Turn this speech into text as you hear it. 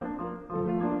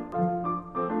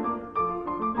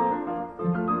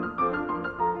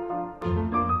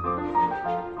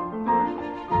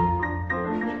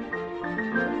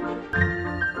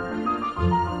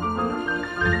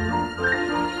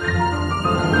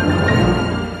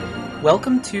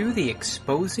Welcome to the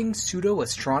Exposing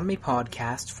Pseudo-Astronomy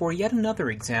podcast for yet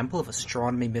another example of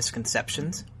astronomy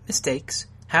misconceptions, mistakes,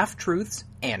 half-truths,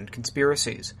 and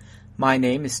conspiracies. My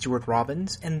name is Stuart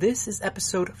Robbins, and this is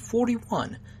episode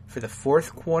 41 for the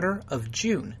fourth quarter of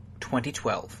June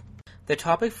 2012. The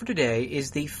topic for today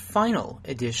is the final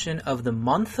edition of the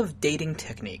Month of Dating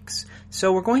Techniques.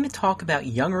 So we're going to talk about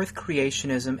young Earth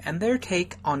creationism and their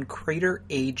take on crater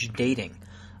age dating.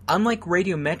 Unlike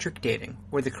radiometric dating,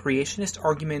 where the creationist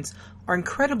arguments are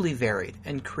incredibly varied,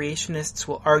 and creationists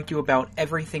will argue about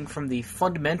everything from the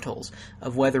fundamentals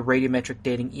of whether radiometric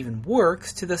dating even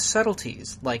works to the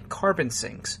subtleties, like carbon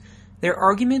sinks, their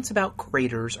arguments about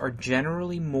craters are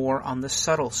generally more on the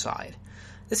subtle side.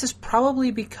 This is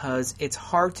probably because it's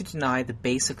hard to deny the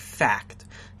basic fact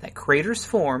that craters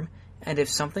form, and if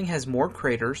something has more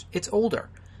craters, it's older.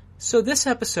 So this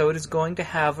episode is going to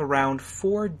have around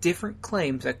 4 different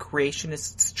claims that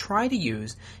creationists try to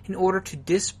use in order to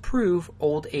disprove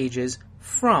old ages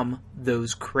from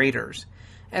those craters.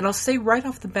 And I'll say right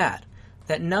off the bat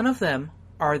that none of them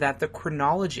are that the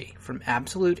chronology from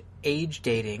absolute age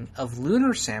dating of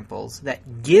lunar samples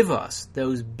that give us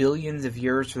those billions of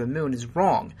years for the moon is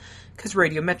wrong, because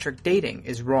radiometric dating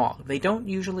is wrong. They don't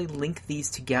usually link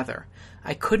these together.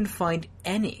 I couldn't find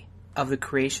any of the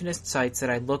creationist sites that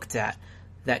I looked at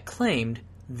that claimed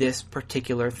this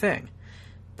particular thing.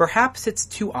 Perhaps it's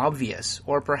too obvious,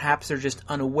 or perhaps they're just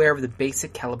unaware of the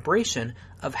basic calibration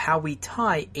of how we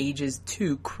tie ages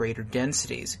to crater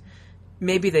densities.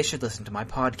 Maybe they should listen to my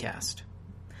podcast.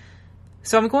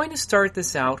 So I'm going to start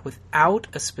this out without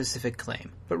a specific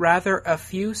claim, but rather a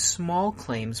few small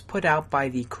claims put out by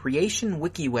the Creation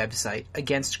Wiki website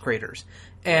against craters,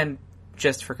 and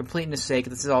just for completeness' sake,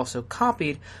 this is also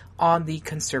copied on the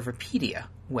Conservapedia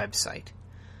website.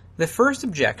 The first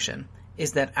objection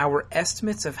is that our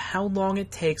estimates of how long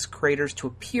it takes craters to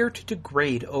appear to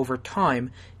degrade over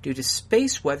time due to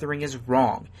space weathering is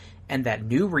wrong, and that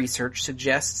new research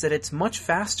suggests that it's much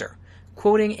faster,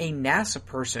 quoting a NASA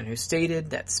person who stated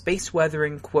that space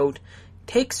weathering, quote,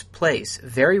 takes place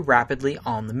very rapidly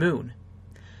on the moon.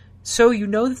 So you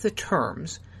know that the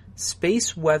terms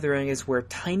space weathering is where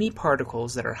tiny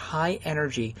particles that are high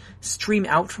energy stream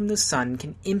out from the sun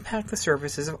can impact the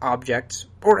surfaces of objects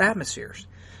or atmospheres.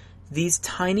 These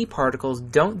tiny particles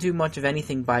don't do much of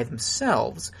anything by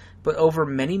themselves, but over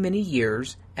many, many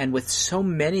years, and with so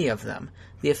many of them,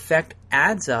 the effect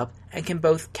adds up and can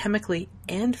both chemically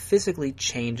and physically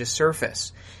change a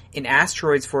surface. In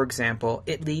asteroids, for example,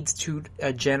 it leads to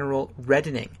a general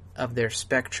reddening of their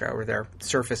spectra or their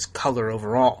surface color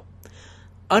overall.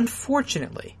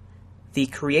 Unfortunately, the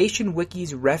Creation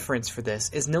Wiki's reference for this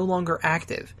is no longer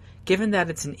active, given that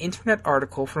it's an internet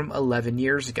article from 11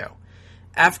 years ago.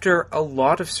 After a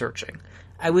lot of searching,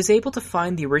 I was able to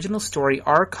find the original story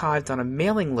archived on a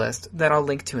mailing list that I'll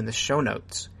link to in the show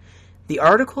notes. The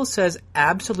article says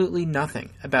absolutely nothing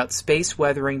about space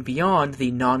weathering beyond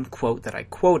the non-quote that I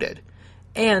quoted,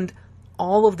 and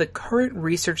all of the current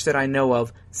research that I know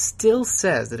of still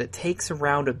says that it takes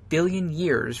around 1 billion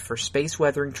years for space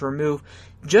weathering to remove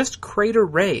just crater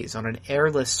rays on an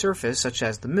airless surface such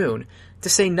as the moon, to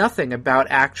say nothing about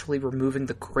actually removing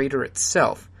the crater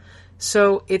itself.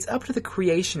 So it's up to the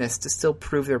creationists to still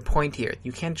prove their point here.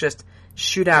 You can't just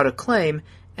shoot out a claim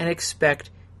and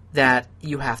expect that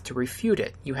you have to refute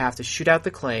it. You have to shoot out the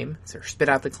claim, or spit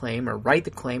out the claim, or write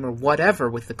the claim, or whatever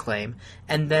with the claim,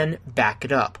 and then back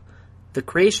it up. The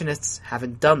creationists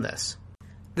haven't done this.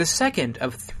 The second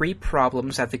of 3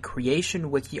 problems that the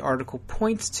Creation Wiki article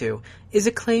points to is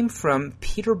a claim from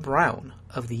Peter Brown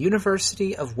of the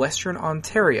University of Western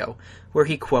Ontario, where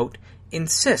he, quote,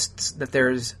 insists that there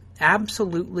is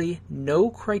absolutely no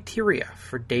criteria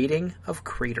for dating of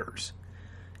craters.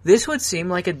 This would seem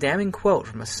like a damning quote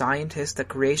from a scientist that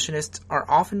creationists are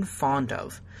often fond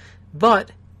of,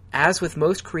 but, as with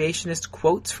most creationist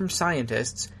quotes from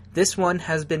scientists, this one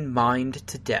has been mined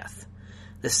to death.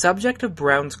 The subject of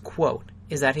Brown's quote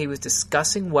is that he was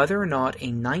discussing whether or not a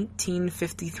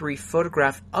 1953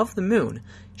 photograph of the moon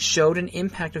showed an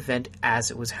impact event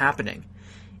as it was happening.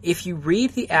 If you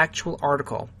read the actual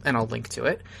article, and I'll link to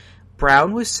it,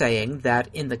 Brown was saying that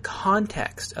in the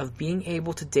context of being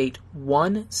able to date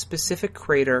one specific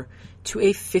crater to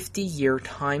a 50-year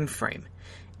time frame,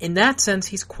 in that sense,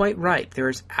 he's quite right. There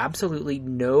is absolutely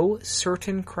no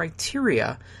certain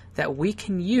criteria that we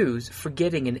can use for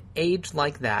getting an age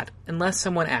like that unless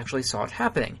someone actually saw it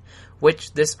happening,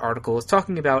 which this article is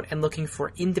talking about and looking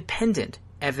for independent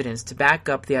evidence to back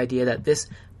up the idea that this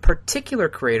particular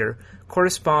crater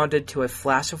corresponded to a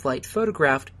flash of light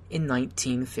photographed in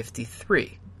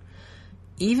 1953.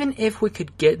 Even if we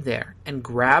could get there and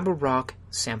grab a rock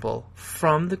sample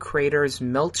from the crater's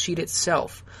melt sheet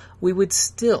itself, we would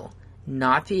still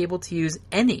not be able to use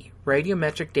any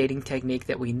radiometric dating technique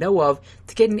that we know of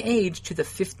to get an age to the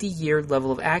 50-year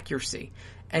level of accuracy,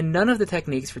 and none of the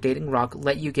techniques for dating rock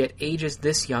let you get ages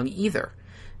this young either.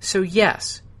 So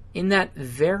yes, in that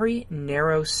very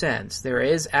narrow sense, there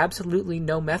is absolutely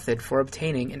no method for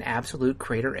obtaining an absolute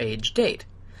crater age date.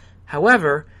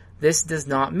 However, this does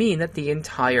not mean that the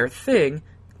entire thing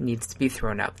needs to be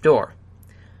thrown out the door.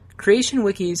 Creation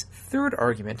Wiki's third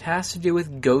argument has to do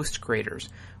with ghost craters,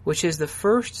 which is the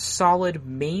first solid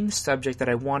main subject that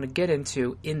I want to get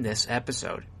into in this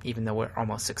episode, even though we're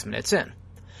almost 6 minutes in.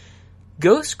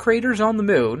 Ghost craters on the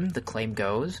moon, the claim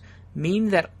goes, mean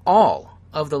that all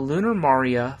of the lunar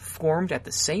maria formed at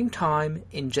the same time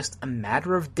in just a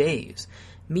matter of days,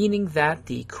 meaning that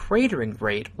the cratering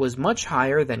rate was much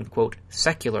higher than, quote,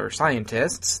 secular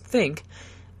scientists think,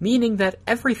 meaning that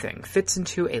everything fits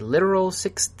into a literal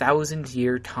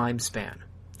 6,000-year time span.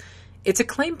 It's a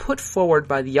claim put forward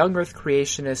by the young Earth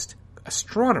creationist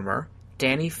astronomer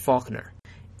Danny Faulkner.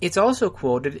 It's also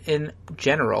quoted in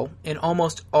general in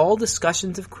almost all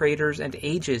discussions of craters and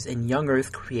ages in young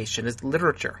Earth creationist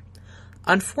literature.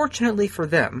 Unfortunately for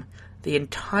them, the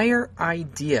entire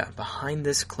idea behind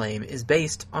this claim is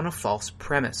based on a false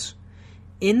premise.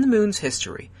 In the moon's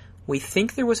history, we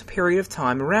think there was a period of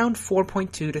time around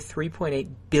 4.2 to 3.8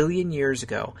 billion years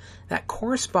ago that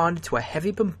corresponded to a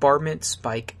heavy bombardment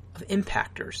spike of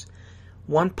impactors.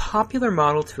 One popular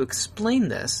model to explain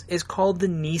this is called the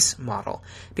Nice model,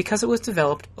 because it was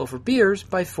developed over beers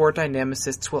by 4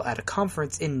 dynamicists while at a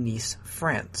conference in Nice,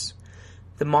 France.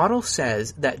 The model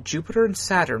says that Jupiter and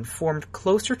Saturn formed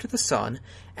closer to the Sun,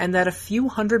 and that a few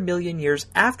 100 million years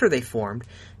after they formed,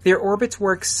 their orbits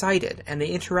were excited and they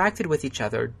interacted with each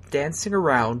other, dancing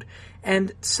around,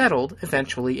 and settled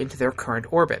eventually into their current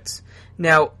orbits.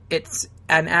 Now, it's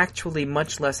an actually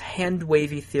much less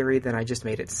hand-wavy theory than I just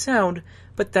made it sound,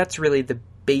 but that's really the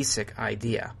basic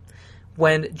idea.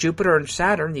 When Jupiter and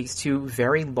Saturn, these two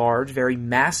very large, very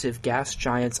massive gas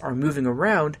giants, are moving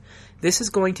around, this is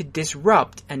going to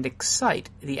disrupt and excite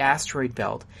the asteroid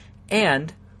belt,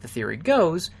 and, the theory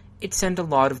goes, it sent a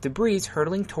lot of debris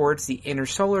hurtling towards the inner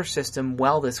solar system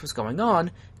while this was going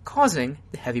on, causing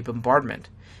the heavy bombardment.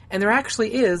 And there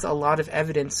actually is a lot of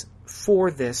evidence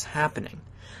for this happening.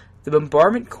 The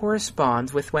bombardment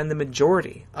corresponds with when the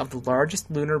majority of the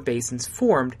largest lunar basins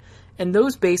formed, and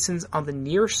those basins on the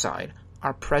near side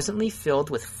are presently filled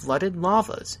with flooded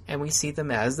lavas, and we see them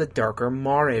as the darker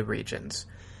mare regions.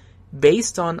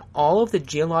 Based on all of the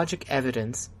geologic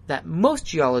evidence that most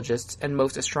geologists and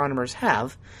most astronomers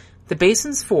have, the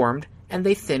basins formed and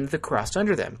they thinned the crust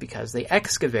under them because they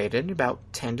excavated about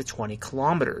 10 to 20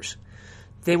 kilometers.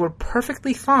 They were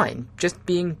perfectly fine just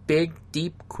being big,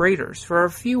 deep craters for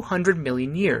a few 100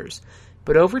 million years,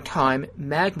 but over time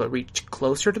magma reached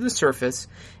closer to the surface,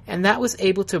 and that was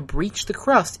able to breach the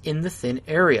crust in the thin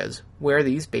areas where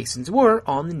these basins were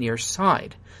on the near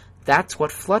side. That's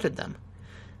what flooded them.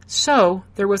 So,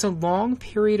 there was a long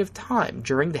period of time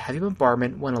during the heavy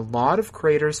bombardment when a lot of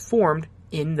craters formed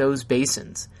in those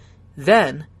basins.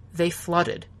 Then, they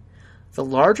flooded. The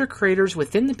larger craters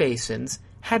within the basins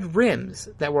had rims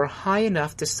that were high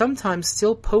enough to sometimes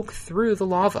still poke through the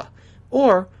lava,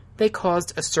 or they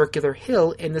caused a circular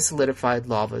hill in the solidified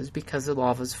lavas because the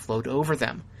lavas flowed over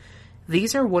them.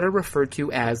 These are what are referred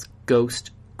to as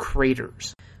ghost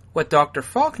craters. What Dr.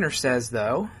 Faulkner says,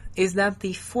 though, is that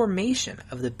the formation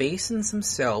of the basins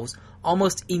themselves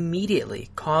almost immediately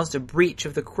caused a breach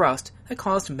of the crust that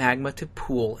caused magma to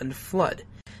pool and flood.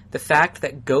 The fact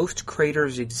that ghost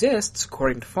craters exists,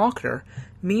 according to Faulkner,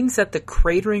 means that the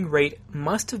cratering rate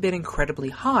must have been incredibly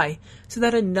high so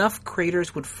that enough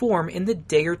craters would form in the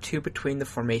day or two between the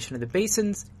formation of the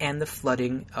basins and the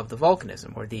flooding of the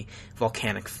volcanism, or the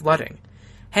volcanic flooding.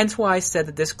 Hence why I said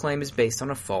that this claim is based on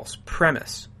a false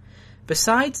premise.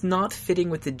 Besides not fitting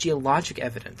with the geologic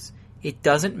evidence, it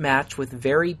doesn't match with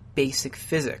very basic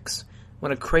physics.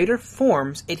 When a crater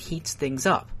forms, it heats things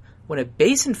up. When a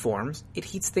basin forms, it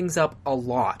heats things up a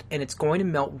lot, and it's going to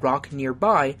melt rock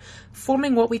nearby,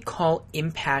 forming what we call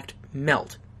impact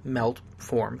melt. Melt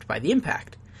formed by the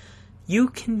impact. You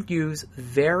can use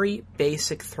very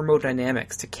basic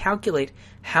thermodynamics to calculate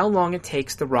how long it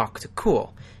takes the rock to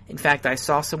cool. In fact, I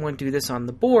saw someone do this on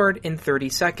the board in 30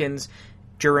 seconds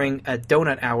during a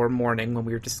donut hour morning when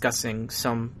we were discussing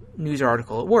some news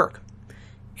article at work.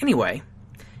 Anyway,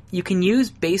 you can use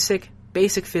basic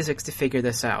physics to figure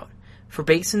this out. For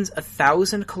basins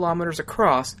 1,000 kilometers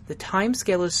across, the time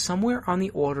scale is somewhere on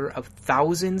the order of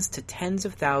thousands to tens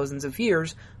of thousands of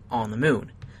years on the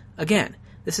moon. Again,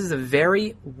 This is a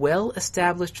very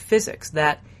well-established physics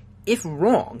that, if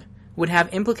wrong, would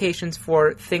have implications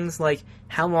for things like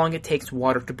how long it takes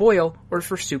water to boil or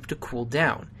for soup to cool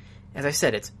down. As I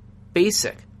said, it's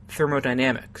basic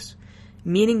thermodynamics,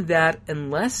 meaning that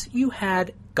unless you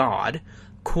had God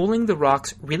cooling the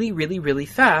rocks really, really, really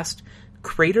fast,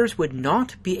 craters would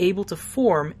not be able to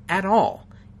form at all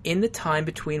in the time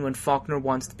between when Faulkner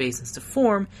wants the basins to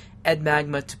form and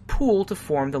magma to pool to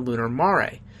form the lunar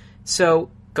mare. So,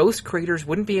 ghost craters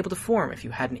wouldn't be able to form. If you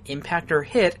had an impactor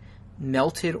hit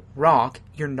melted rock,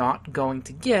 you're not going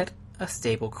to get a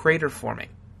stable crater forming.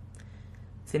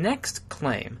 The next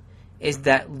claim is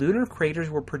that lunar craters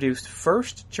were produced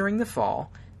first during the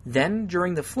fall, then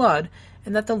during the flood,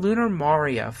 and that the lunar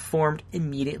maria formed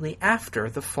immediately after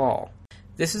the fall.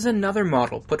 This is another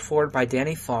model put forward by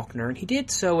Danny Faulkner, and he did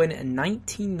so in a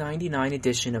 1999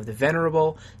 edition of the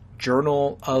venerable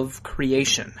Journal of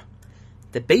Creation.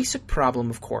 The basic problem,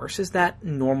 of course, is that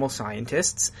normal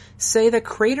scientists say that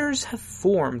craters have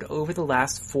formed over the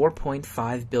last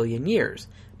 4.5 billion years,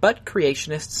 but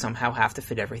creationists somehow have to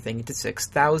fit everything into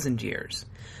 6,000 years.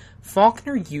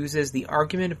 Faulkner uses the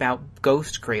argument about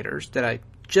ghost craters that I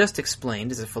just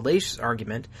explained as a fallacious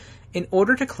argument in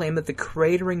order to claim that the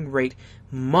cratering rate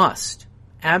must,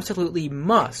 absolutely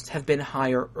must, have been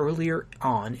higher earlier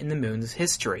on in the moon's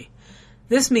history.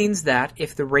 This means that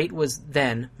if the rate was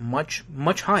then much,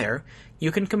 much higher,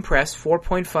 you can compress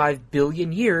 4.5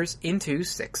 billion years into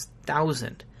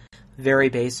 6,000. Very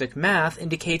basic math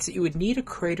indicates that you would need a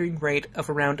cratering rate of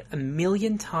around 1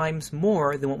 million times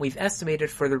more than what we've estimated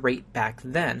for the rate back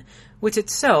then, which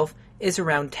itself is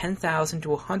around 10,000 to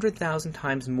 100,000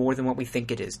 times more than what we think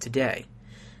it is today.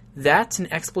 That's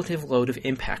an expletive load of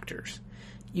impactors.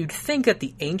 You'd think that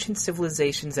the ancient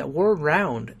civilizations that were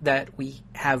around, that we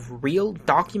have real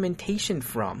documentation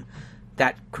from,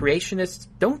 that creationists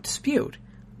don't dispute,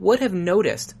 would have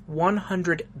noticed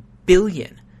 100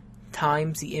 billion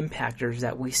times the impactors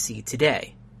that we see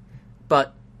today.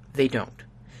 But they don't.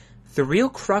 The real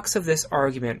crux of this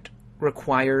argument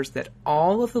requires that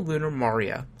all of the lunar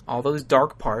maria, all those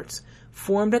dark parts,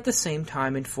 formed at the same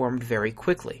time and formed very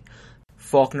quickly.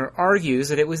 Faulkner argues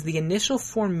that it was the initial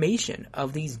formation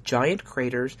of these giant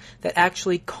craters that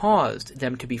actually caused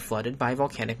them to be flooded by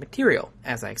volcanic material,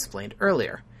 as I explained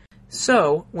earlier.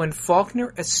 So, when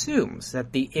Faulkner assumes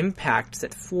that the impacts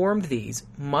that formed these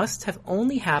must have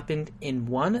only happened in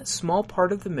one small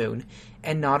part of the moon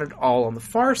and not at all on the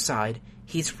far side,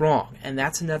 he's wrong, and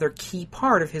that's another key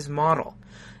part of his model.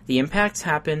 The impacts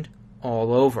happened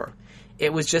all over.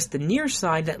 It was just the near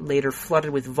side that later flooded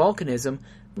with volcanism,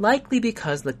 likely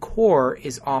because the core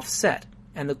is offset,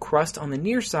 and the crust on the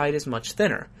near side is much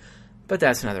thinner. But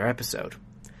that's another episode.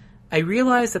 I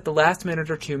realize that the last minute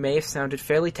or two may have sounded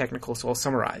fairly technical, so I'll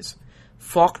summarize.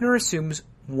 Faulkner assumes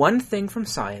one thing from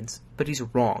science, but he's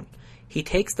wrong. He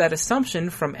takes that assumption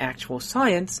from actual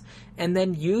science, and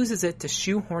then uses it to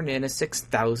shoehorn in a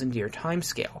 6,000-year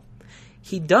timescale.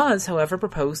 He does, however,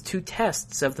 propose two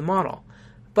tests of the model,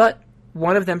 but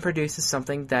one of them produces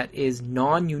something that is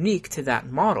non-unique to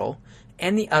that model,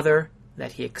 and the other,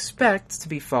 that he expects to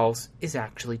be false, is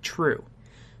actually true.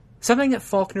 Something that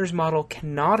Faulkner's model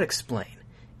cannot explain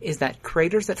is that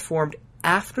craters that formed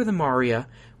after the Maria,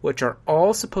 which are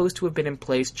all supposed to have been in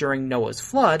place during Noah's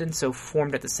flood and so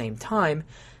formed at the same time,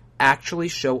 actually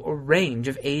show a range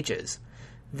of ages.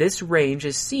 This range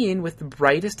is seen with the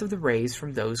brightest of the rays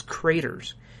from those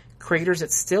craters. Craters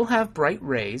that still have bright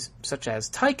rays, such as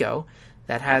Tycho,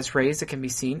 that has rays that can be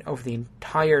seen over the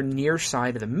entire near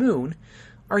side of the moon,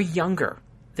 are younger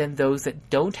than those that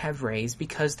don't have rays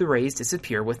because the rays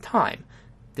disappear with time.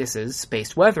 This is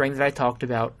spaced weathering that I talked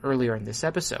about earlier in this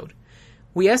episode.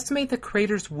 We estimate that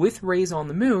craters with rays on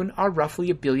the moon are roughly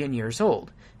 1 billion years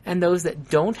old, and those that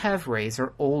don't have rays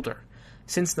are older.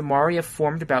 Since the Maria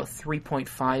formed about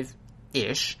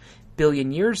 3.5-ish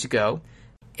billion years ago,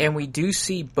 and we do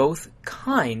see both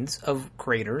kinds of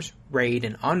craters, rayed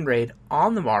and unrayed,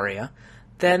 on the Maria,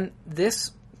 then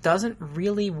this doesn't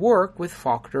really work with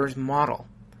Faulkner's model.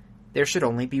 There should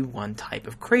only be one type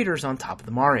of craters on top of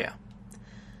the Maria.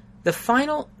 The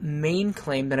final main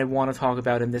claim that I want to talk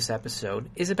about in this episode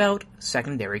is about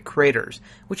secondary craters,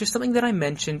 which is something that I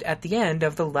mentioned at the end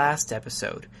of the last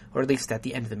episode, or at least at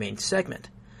the end of the main segment.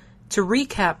 To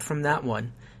recap from that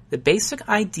one, the basic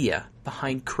idea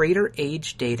behind crater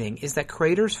age dating is that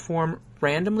craters form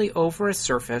randomly over a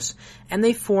surface, and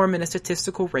they form in a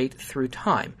statistical rate through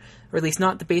time, or at least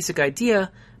not the basic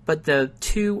idea, but the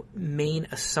two main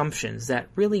assumptions that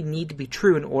really need to be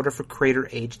true in order for crater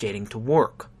age dating to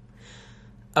work.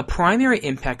 A primary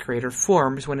impact crater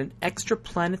forms when an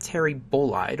extraplanetary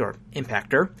bolide, or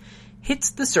impactor,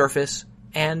 hits the surface,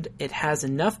 and it has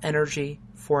enough energy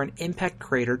for an impact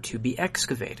crater to be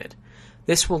excavated.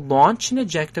 This will launch an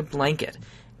ejecta blanket,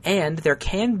 and there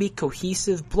can be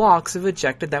cohesive blocks of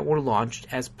ejecta that were launched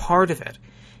as part of it.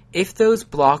 If those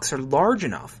blocks are large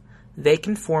enough, they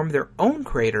can form their own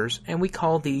craters, and we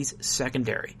call these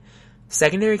secondary.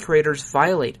 Secondary craters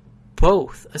violate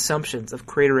both assumptions of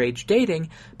crater age dating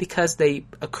because they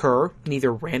occur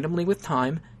neither randomly with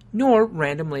time nor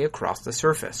randomly across the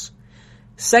surface.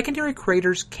 Secondary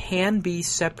craters can be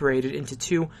separated into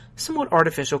two somewhat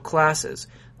artificial classes,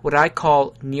 what I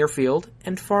call near field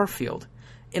and far field.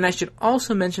 And I should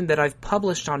also mention that I've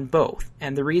published on both,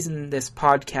 and the reason this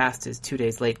podcast is 2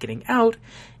 days late getting out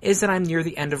is that I'm near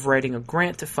the end of writing a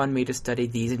grant to fund me to study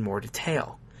these in more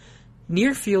detail.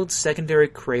 Near-field secondary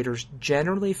craters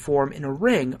generally form in a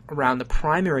ring around the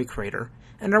primary crater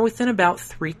and are within about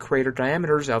 3 crater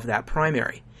diameters of that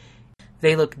primary.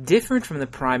 They look different from the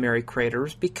primary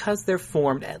craters because they're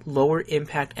formed at lower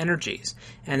impact energies,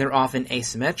 and they're often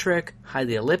asymmetric,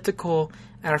 highly elliptical,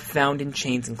 and are found in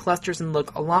chains and clusters and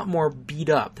look a lot more beat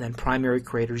up than primary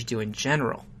craters do in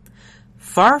general.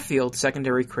 Far-field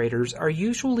secondary craters are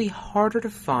usually harder to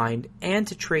find and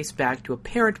to trace back to a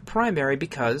parent primary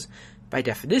because, by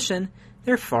definition,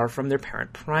 they're far from their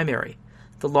parent primary.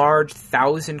 The large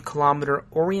 1,000-kilometer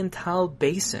Oriental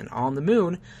Basin on the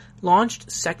Moon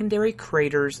launched secondary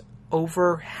craters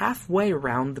over halfway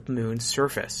around the Moon's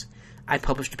surface. I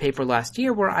published a paper last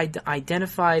year where I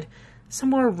identified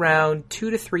somewhere around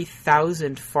 2,000 to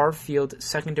 3,000 far-field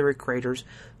secondary craters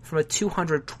from a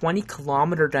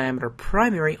 220-kilometer diameter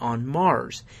primary on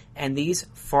Mars, and these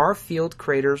far-field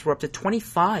craters were up to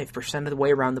 25% of the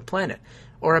way around the planet,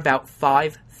 or about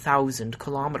 5,000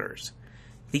 kilometers.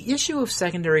 The issue of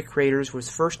secondary craters was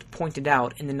first pointed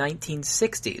out in the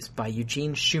 1960s by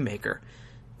Eugene Shoemaker.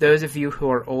 Those of you who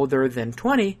are older than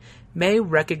 20 may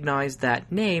recognize that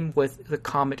name with the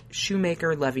comet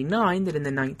Shoemaker-Levy 9 that in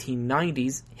the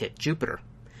 1990s hit Jupiter.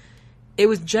 It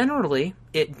was generally,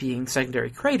 it being secondary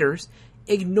craters,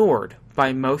 ignored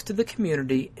by most of the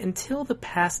community until the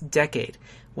past decade,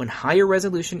 when higher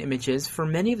resolution images for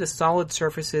many of the solid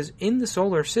surfaces in the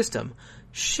solar system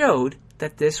showed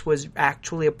that this was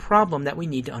actually a problem that we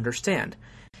need to understand.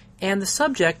 And the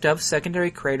subject of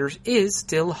secondary craters is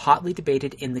still hotly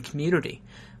debated in the community.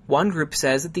 One group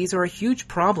says that these are a huge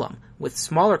problem with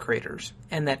smaller craters,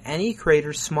 and that any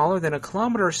craters smaller than a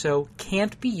kilometer or so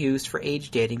can't be used for age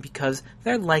dating because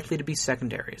they're likely to be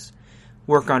secondaries.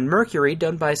 Work on Mercury,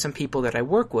 done by some people that I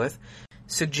work with,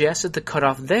 suggests that the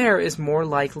cutoff there is more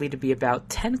likely to be about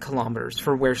 10 kilometers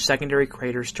for where secondary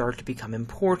craters start to become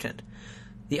important.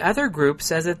 The other group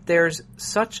says that there's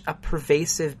such a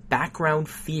pervasive background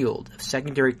field of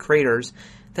secondary craters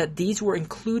that these were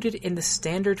included in the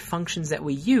standard functions that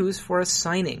we use for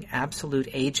assigning absolute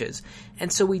ages,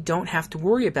 and so we don't have to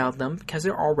worry about them because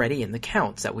they're already in the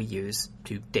counts that we use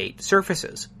to date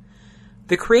surfaces.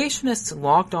 The creationists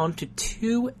logged on to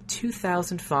 2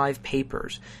 2005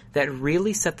 papers that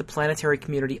really set the planetary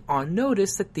community on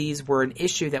notice that these were an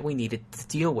issue that we needed to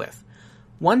deal with.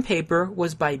 One paper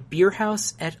was by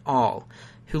Bierhaus et al.,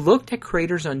 who looked at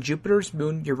craters on Jupiter's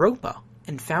moon Europa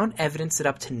and found evidence that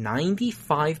up to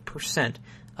 95%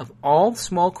 of all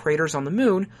small craters on the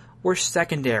moon were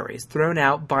secondaries thrown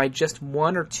out by just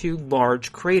 1 or 2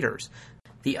 large craters.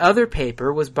 The other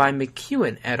paper was by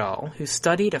McEwen et al., who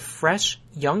studied a fresh,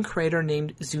 young crater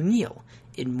named Zunil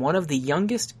in one of the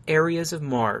youngest areas of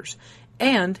Mars,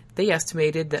 and they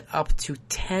estimated that up to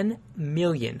 10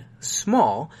 million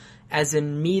small, as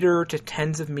in meter to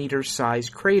tens of meters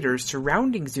sized craters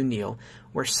surrounding Zunil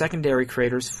were secondary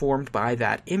craters formed by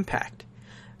that impact.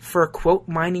 For a quote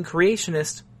mining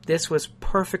creationist, this was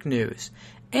perfect news,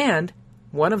 and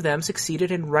one of them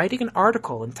succeeded in writing an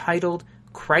article entitled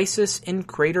Crisis in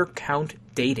Crater Count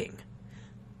Dating.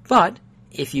 But,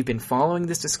 if you've been following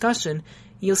this discussion,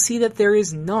 you'll see that there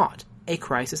is not a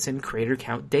crisis in crater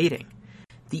count dating.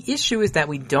 The issue is that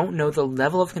we don't know the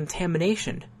level of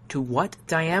contamination to what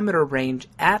diameter range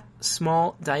at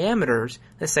small diameters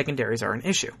the secondaries are an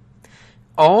issue.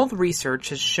 All the research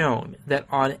has shown that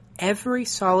on every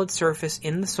solid surface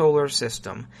in the solar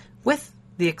system, with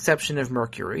the exception of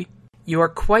Mercury, you are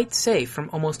quite safe from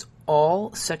almost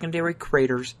all secondary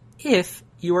craters if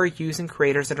you are using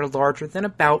craters that are larger than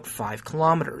about 5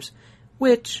 kilometers,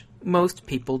 which most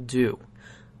people do.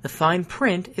 The fine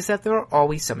print is that there are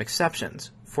always some exceptions.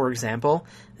 For example,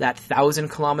 that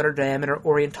 1,000-kilometer diameter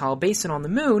Oriental Basin on the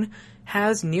Moon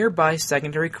has nearby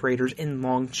secondary craters in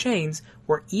long chains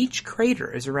where each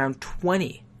crater is around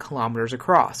 20 kilometers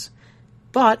across.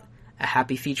 But A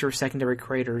happy feature of secondary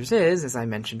craters is, as I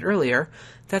mentioned earlier,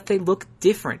 that they look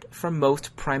different from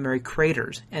most primary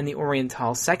craters, and the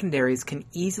Oriental secondaries can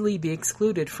easily be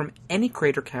excluded from any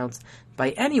crater counts by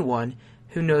anyone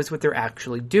who knows what they're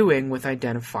actually doing with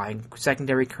identifying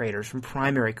secondary craters from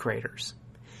primary craters.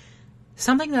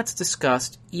 Something that's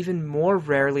discussed even more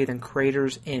rarely than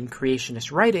craters in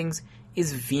creationist writings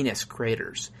is Venus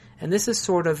craters, and this is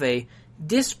sort of a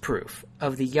disproof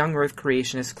of the young Earth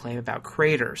creationist claim about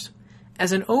craters.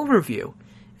 As an overview,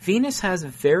 Venus has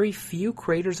very few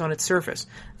craters on its surface,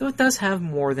 though it does have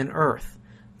more than Earth.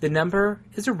 The number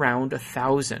is around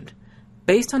 1,000.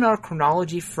 Based on our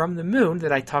chronology from the Moon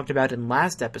that I talked about in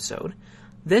last episode,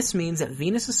 this means that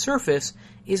Venus' surface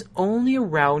is only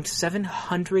around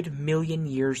 700 million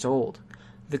years old.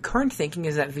 The current thinking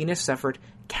is that Venus suffered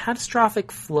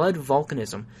catastrophic flood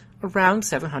volcanism around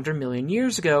 700 million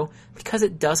years ago because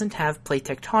it doesn't have plate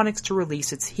tectonics to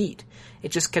release its heat.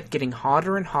 It just kept getting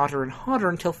hotter and hotter and hotter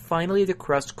until finally the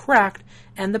crust cracked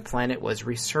and the planet was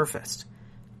resurfaced.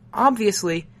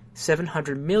 Obviously,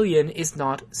 700 million is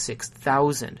not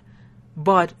 6,000,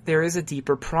 but there is a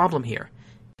deeper problem here.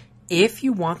 If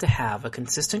you want to have a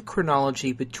consistent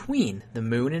chronology between the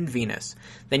Moon and Venus,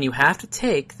 then you have to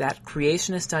take that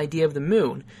creationist idea of the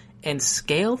Moon and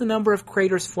scale the number of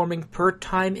craters forming per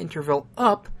time interval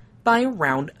up by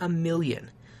around 1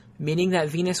 million, meaning that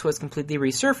Venus was completely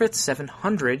resurfaced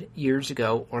 700 years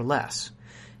ago or less.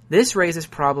 This raises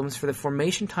problems for the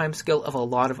formation timescale of a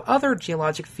lot of other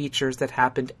geologic features that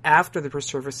happened after the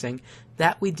resurfacing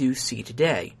that we do see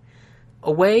today.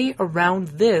 A way around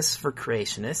this for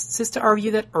creationists is to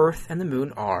argue that Earth and the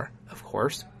Moon are, of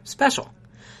course, special.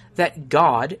 That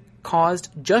God caused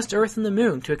just Earth and the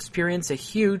Moon to experience a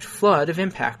huge flood of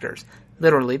impactors,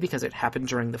 literally because it happened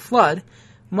during the flood,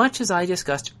 much as I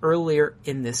discussed earlier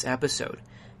in this episode.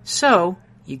 So,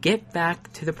 you get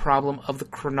back to the problem of the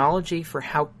chronology for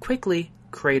how quickly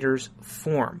craters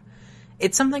form.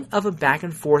 It's something of a back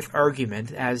and forth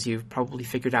argument, as you've probably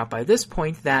figured out by this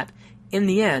point, that, in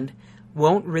the end,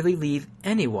 won't really leave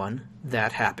anyone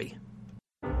that happy.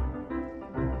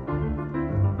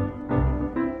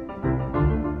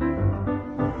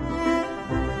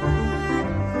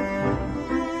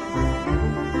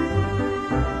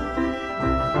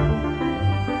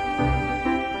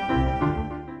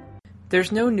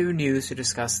 There's no new news to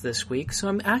discuss this week, so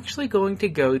I'm actually going to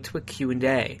go to a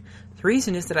Q&A. The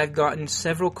reason is that I've gotten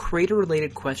several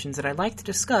crater-related questions that I'd like to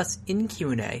discuss in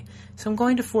Q&A, so I'm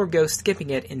going to forego skipping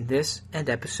it in this and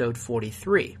episode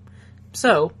 43.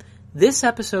 So, this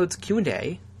episode's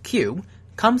Q&A, Q,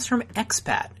 comes from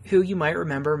Expat, who you might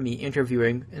remember me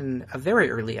interviewing in a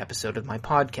very early episode of my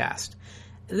podcast.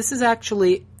 This is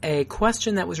actually a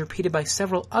question that was repeated by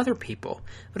several other people,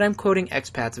 but I'm quoting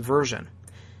Expat's version.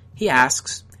 He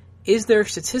asks, is there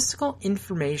statistical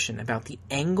information about the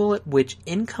angle at which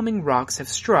incoming rocks have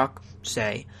struck,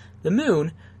 say, the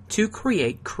Moon, to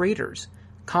create craters?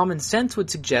 Common sense would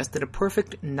suggest that a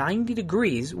perfect 90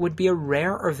 degrees would be a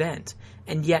rare event,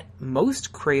 and yet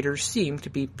most craters seem to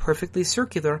be perfectly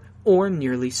circular or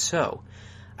nearly so.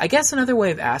 I guess another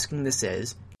way of asking this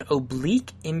is, can an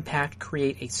oblique impact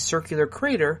create a circular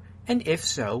crater, and if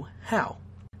so, how?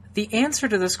 The answer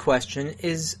to this question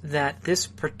is that this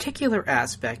particular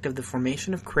aspect of the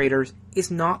formation of craters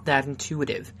is not that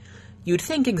intuitive. You'd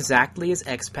think exactly as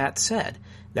Expat said,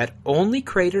 that only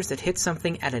craters that hit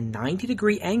something at a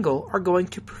 90-degree angle are going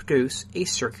to produce a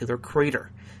circular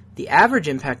crater. The average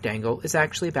impact angle is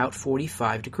actually about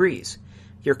 45 degrees.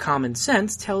 Your common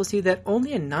sense tells you that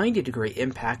only a 90-degree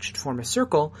impact should form a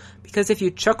circle, because if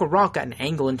you chuck a rock at an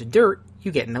angle into dirt,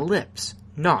 you get an ellipse,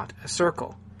 not a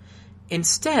circle.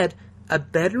 Instead, a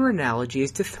better analogy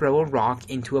is to throw a rock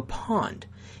into a pond.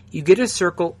 You get a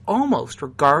circle almost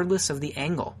regardless of the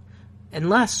angle,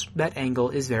 unless that angle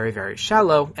is very, very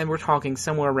shallow, and we're talking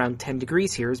somewhere around 10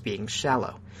 degrees here as being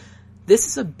shallow. This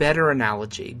is a better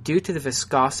analogy due to the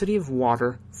viscosity of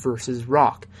water versus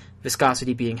rock,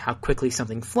 viscosity being how quickly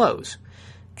something flows,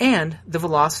 and the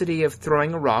velocity of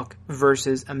throwing a rock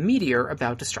versus a meteor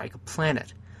about to strike a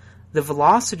planet. The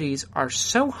velocities are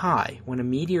so high when a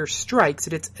meteor strikes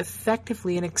that it's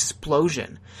effectively an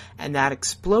explosion, and that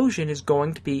explosion is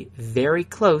going to be very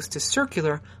close to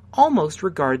circular almost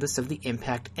regardless of the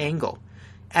impact angle,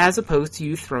 as opposed to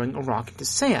you throwing a rock into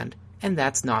sand, and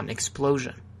that's not an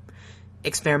explosion.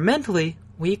 Experimentally,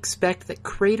 we expect that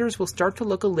craters will start to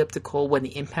look elliptical when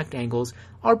the impact angles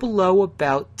are below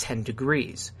about 10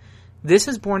 degrees. This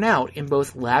is borne out in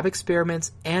both lab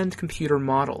experiments and computer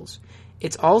models.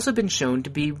 It's also been shown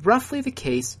to be roughly the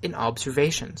case in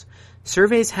observations.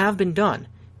 Surveys have been done,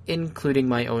 including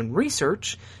my own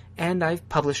research, and I've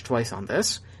published twice on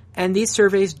this, and these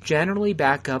surveys generally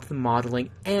back up the modeling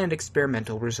and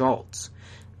experimental results.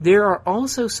 There are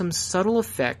also some subtle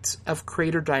effects of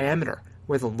crater diameter,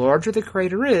 where the larger the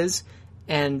crater is,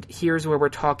 and here's where we're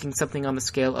talking something on the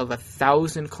scale of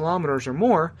 1,000 kilometers or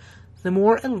more, the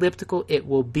more elliptical it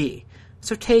will be.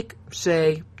 So take,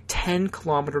 say,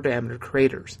 10-kilometer diameter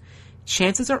craters.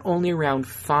 Chances are only around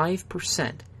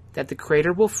 5% that the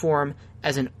crater will form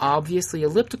as an obviously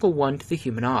elliptical one to the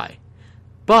human eye.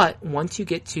 But once you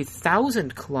get to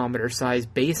 1,000-kilometer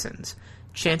sized basins,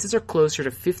 chances are closer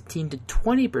to 15 to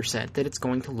 20% that it's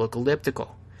going to look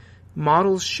elliptical.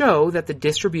 Models show that the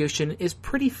distribution is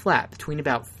pretty flat between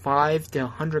about 5 to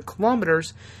 100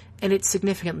 kilometers, and it's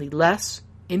significantly less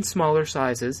in smaller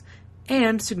sizes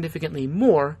and significantly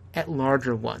more at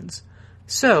larger ones.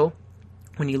 So,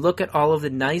 when you look at all of the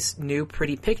nice, new,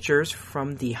 pretty pictures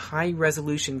from the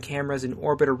high-resolution cameras in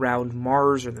orbit around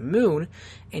Mars or the Moon,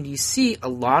 and you see a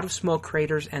lot of small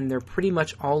craters and they're pretty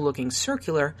much all looking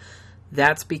circular,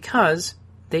 that's because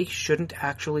they shouldn't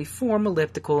actually form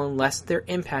elliptical unless they're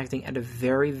impacting at a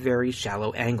very, very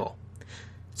shallow angle.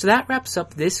 So that wraps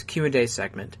up this Q&A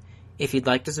segment. If you'd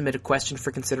like to submit a question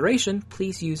for consideration,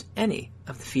 please use any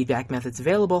of the feedback methods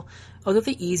available, although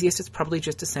the easiest is probably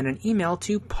just to send an email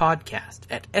to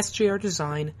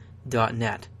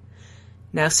podcast@sjrdesign.net.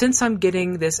 Now, since I'm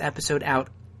getting this episode out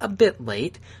a bit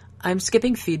late, I'm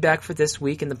skipping feedback for this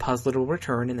week and the Puzzler will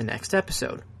return in the next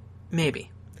episode. Maybe.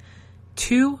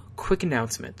 2 quick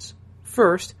announcements.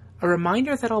 First, a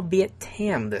reminder that I'll be at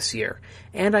TAM this year,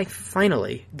 and I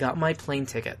finally got my plane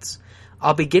tickets.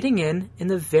 I'll be getting in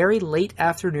the very late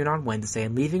afternoon on Wednesday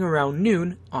and leaving around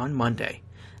noon on Monday.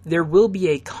 There will be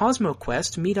a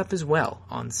CosmoQuest meetup as well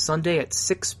on Sunday at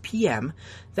 6 p.m.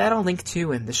 that I'll link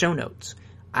to in the show notes.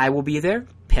 I will be there,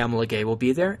 Pamela Gay will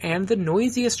be there, and the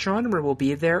Noisy Astronomer will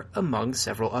be there among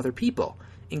several other people,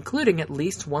 including at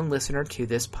least one listener to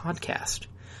this podcast.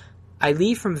 I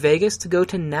leave from Vegas to go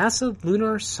to NASA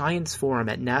Lunar Science Forum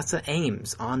at NASA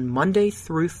Ames on Monday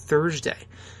through Thursday.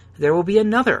 There will be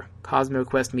another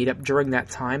CosmoQuest meetup during that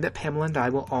time that Pamela and I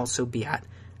will also be at,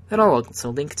 that I'll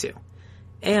also link to.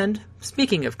 And,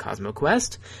 speaking of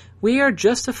CosmoQuest, we are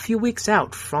just a few weeks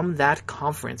out from that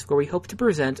conference where we hope to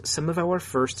present some of our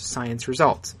first science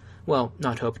results. Well,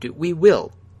 not hope to, we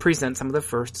will present some of the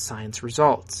first science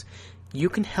results. You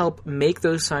can help make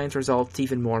those science results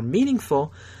even more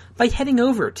meaningful by heading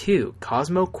over to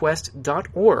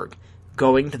cosmoquest.org,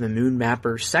 going to the Moon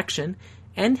Mappers section,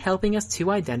 and helping us to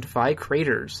identify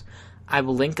craters. I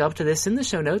will link up to this in the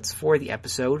show notes for the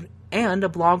episode, and a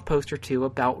blog post or two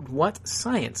about what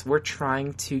science we're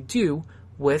trying to do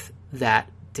with that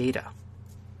data.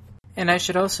 And I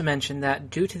should also mention that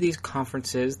due to these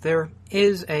conferences, there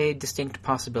is a distinct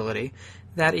possibility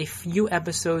that a few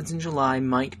episodes in July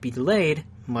might be delayed,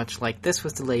 much like this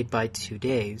was delayed by 2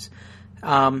 days.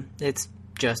 It's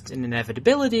just an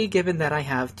inevitability given that I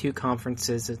have 2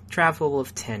 conferences, a travel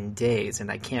of 10 days, and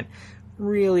I can't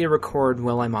really record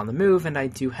while I'm on the move, and I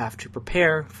do have to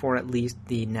prepare for at least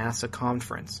the NASA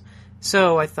conference.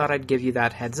 So I thought I'd give you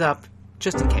that heads up,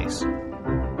 just in case.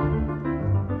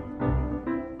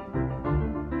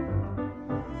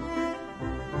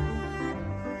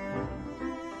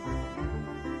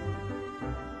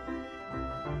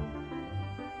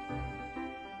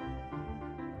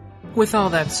 With all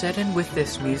that said, and with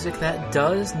this music, that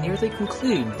does nearly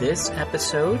conclude this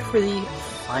episode for the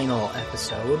final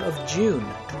episode of June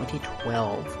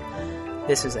 2012.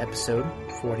 This is episode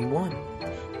 41.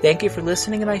 Thank you for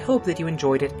listening, and I hope that you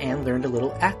enjoyed it and learned a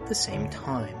little at the same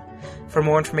time. For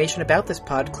more information about this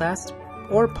podcast,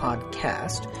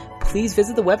 please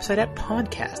visit the website at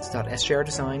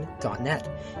podcast.sjrdesign.net.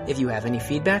 If you have any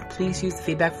feedback, please use the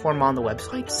feedback form on the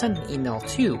website, send an email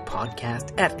to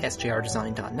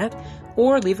podcast@sjrdesign.net,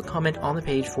 or leave a comment on the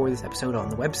page for this episode on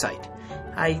the website.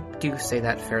 I do say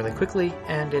that fairly quickly,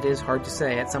 and it is hard to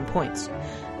say at some points.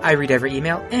 I read every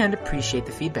email and appreciate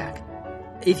the feedback.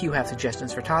 If you have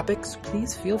suggestions for topics,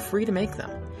 please feel free to make them.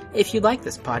 If you like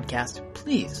this podcast,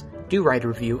 please do write a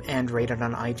review and rate it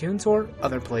on iTunes or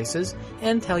other places,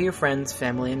 and tell your friends,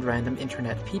 family, and random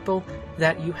internet people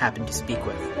that you happen to speak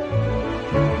with.